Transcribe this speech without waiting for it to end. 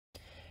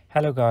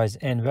Hello guys,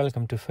 and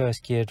welcome to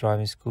First Gear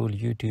Driving School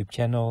YouTube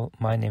channel.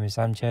 My name is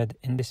Amjad.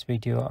 In this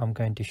video I'm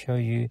going to show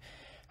you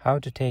how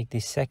to take the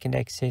second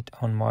exit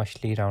on Marsh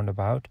Leys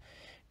Roundabout,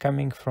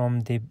 coming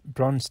from the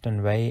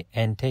Branston Way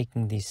and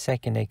taking the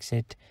second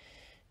exit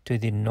to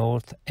the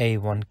North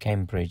A1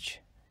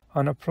 Cambridge.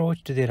 On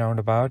approach to the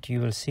roundabout,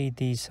 you will see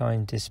these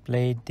signs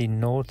displayed. The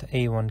North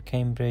A1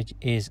 Cambridge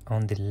is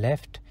on the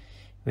left,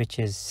 which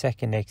is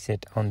second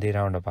exit on the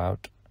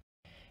roundabout.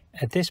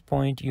 At this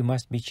point, you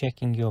must be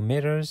checking your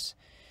mirrors.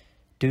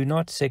 Do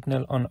not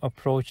signal on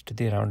approach to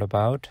the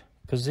roundabout.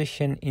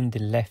 Position in the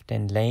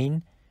left-hand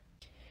lane.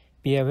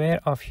 Be aware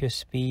of your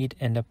speed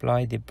and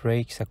apply the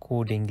brakes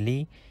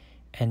accordingly,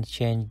 and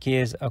change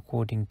gears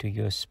according to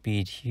your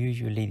speed,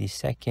 usually the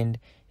second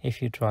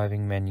if you're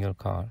driving manual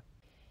car.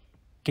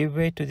 Give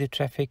way to the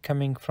traffic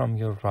coming from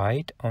your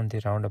right on the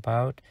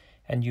roundabout,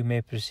 and you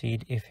may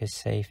proceed if it's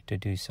safe to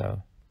do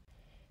so.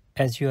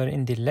 As you are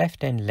in the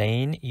left-hand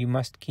lane, you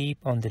must keep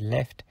on the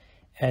left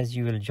as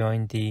you will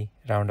join the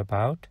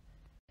roundabout.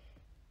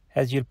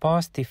 As you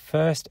pass the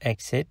first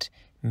exit,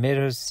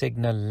 mirrors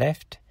signal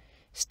left.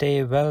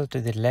 Stay well to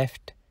the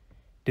left.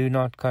 Do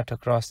not cut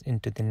across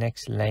into the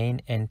next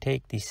lane and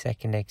take the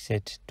second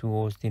exit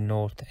towards the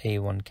North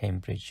A1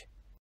 Cambridge.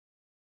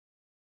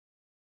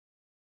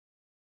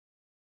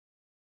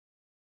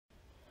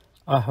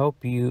 I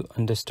hope you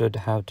understood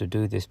how to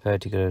do this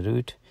particular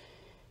route.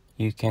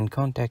 You can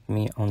contact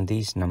me on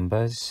these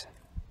numbers.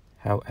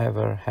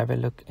 However, have a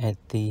look at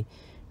the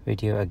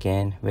video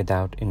again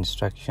without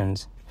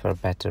instructions for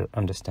better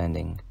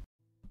understanding.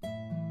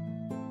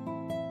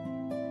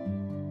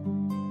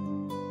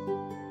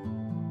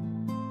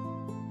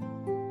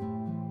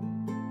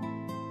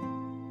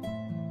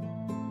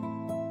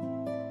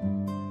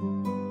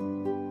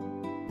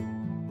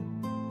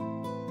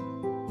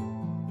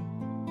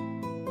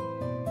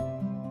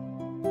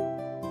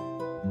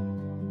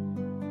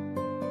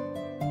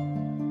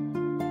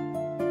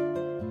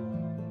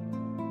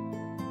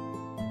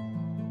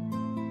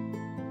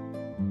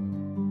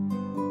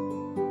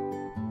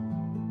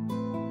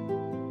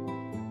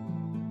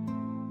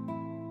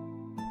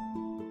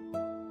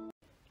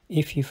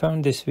 If you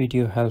found this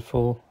video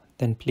helpful,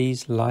 then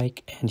please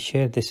like and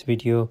share this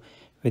video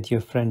with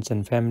your friends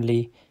and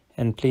family,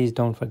 and please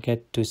don't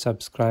forget to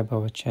subscribe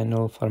our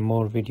channel for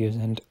more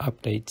videos and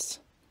updates.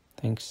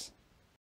 Thanks.